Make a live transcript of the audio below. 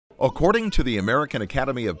According to the American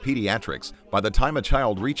Academy of Pediatrics, by the time a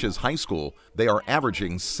child reaches high school, they are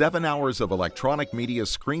averaging 7 hours of electronic media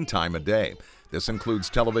screen time a day. This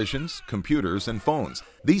includes televisions, computers, and phones.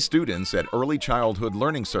 These students at Early Childhood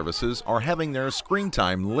Learning Services are having their screen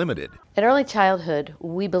time limited. At Early Childhood,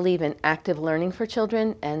 we believe in active learning for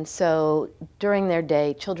children, and so during their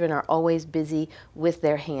day, children are always busy with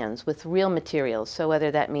their hands, with real materials. So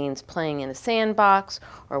whether that means playing in a sandbox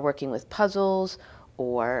or working with puzzles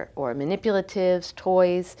or manipulatives,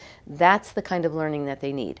 toys, that's the kind of learning that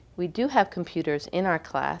they need. We do have computers in our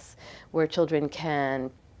class where children can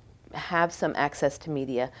have some access to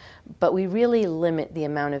media, but we really limit the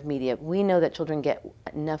amount of media. We know that children get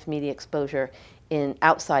enough media exposure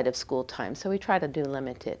outside of school time, so we try to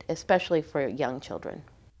limit it, especially for young children.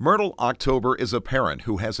 Myrtle October is a parent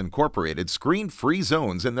who has incorporated screen-free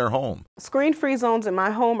zones in their home. Screen-free zones in my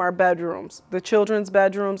home are bedrooms, the children's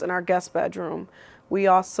bedrooms and our guest bedroom. We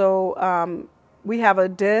also we have a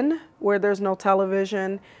den where there's no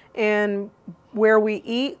television, and where we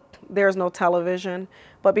eat, there's no television.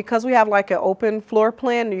 But because we have like an open floor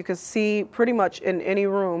plan, you can see pretty much in any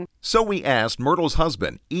room. So we asked Myrtle's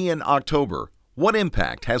husband, Ian October, what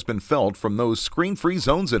impact has been felt from those screen-free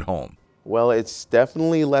zones at home? Well, it's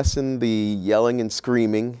definitely lessened the yelling and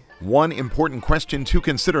screaming. One important question to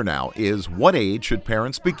consider now is what age should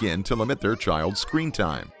parents begin to limit their child's screen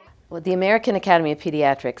time? Well, the American Academy of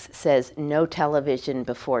Pediatrics says no television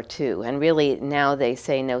before 2, and really now they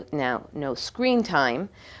say no screen time,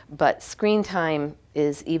 but screen time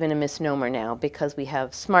is even a misnomer now because we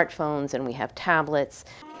have smartphones and we have tablets.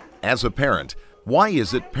 As a parent, why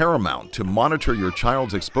is it paramount to monitor your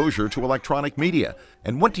child's exposure to electronic media,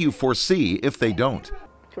 and what do you foresee if they don't?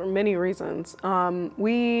 For many reasons.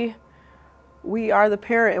 We are the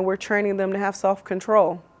parent and we're training them to have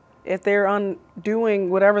self-control. If they're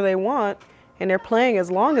doing whatever they want and they're playing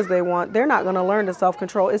as long as they want, they're not going to learn to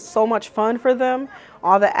self-control. It's so much fun for them,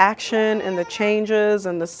 all the action and the changes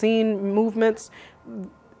and the scene movements.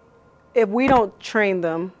 If we don't train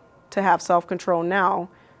them to have self-control now,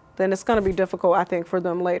 then it's going to be difficult, I think, for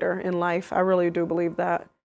them later in life. I really do believe that.